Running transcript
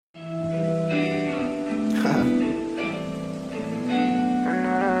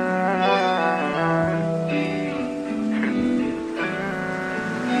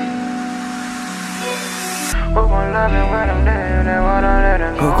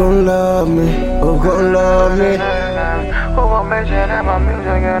gon' love me? Who gon' love me? Who gon' make sure that my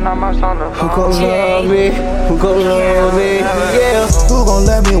music and all my songs are Who gon' love me? Who gon' love me? Yeah. Who gon'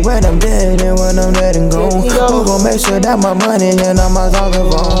 love me when I'm dead and when I'm dead and gone? Who gon' make sure that my money and all my songs are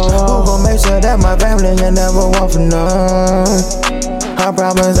gone? Who gon' make sure that my family and never want for none? I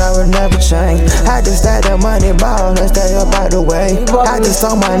promise I would never change. I just stack the money ball and stay up out the way. I just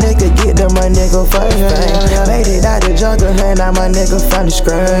told my nigga get the my nigga first thing. Made it out the jungle and now my nigga from the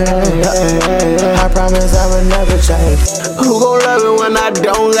screen. I promise I would never change. Who gon' love me when I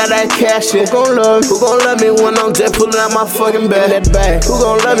don't got that cash in? Who gon' love me when I'm just pulling out my fucking bag? Who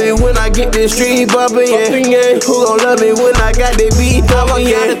gon' love me when I get this street bumpin'? Yeah. Who gon' love me when I got that beat thumpin'?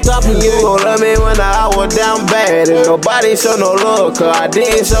 Yeah. Who gon' love me when I was down bad and nobody show no love? Cause I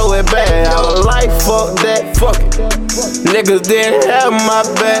didn't show it bad. I was like, fuck that, fuck it. Niggas didn't have my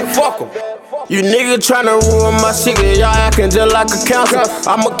back, fuck 'em. You niggas tryna ruin my shit, y'all acting just like a counselor.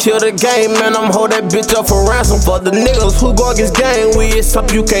 I'ma kill the game, man, I'm hold that bitch up for ransom. For the niggas who gon' get gang with, it's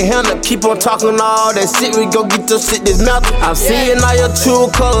something you can't handle. Keep on talking all that shit, we gon' get your shit dismantled. I'm seeing all your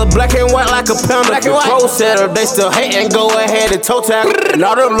true color, black and white like a panda. The pro setter, they still hatin', go ahead and toe tag. And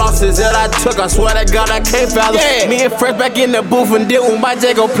all them losses that I took, I swear to God I can't fathom. Me and Fresh back in the booth and deal with my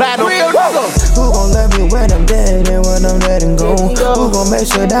Jago Platinum. Who gon' love me when I'm dead and when I'm dead and gone? Who gon' make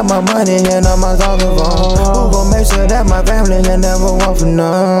sure that my money and all my songs are gone? Who gon' make sure that my family and never want for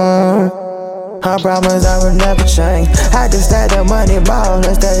none? I promise I would never change. I just stack the money ball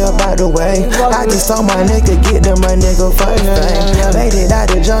and stay up out the way. I just told my nigga get the my nigga first thing. Made it out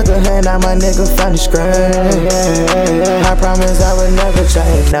the jungle and now my nigga from the screen. I promise I would never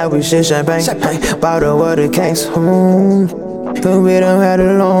change. Now we shit champagne, bottle water case. Cause we done had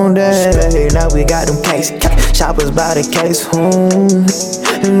a long day. Now we got them case, shoppers by the case.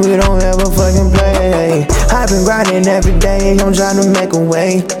 And we don't ever fucking play. I been grinding every day, I'm tryna make a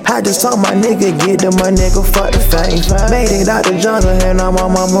way. I just told my nigga get the my nigga fuck the fame. Made it out the jungle and now my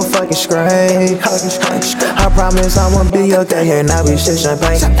mama fucking scrape. I promise I'ma be okay. And now we shit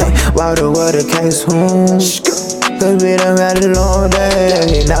champagne, water case. Cause we done had a long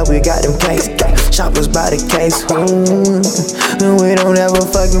day. Now we got them case, shoppers by the case. And we don't ever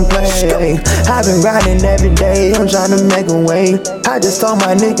fucking play. I been grinding every day, I'm tryna make a way. I just told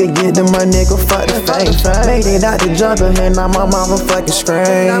my nigga get the my nigga fuck the fame. Made it out the jungle and now my mama fucking scream.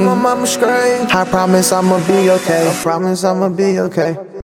 I promise I'ma be okay. I promise I'ma be okay.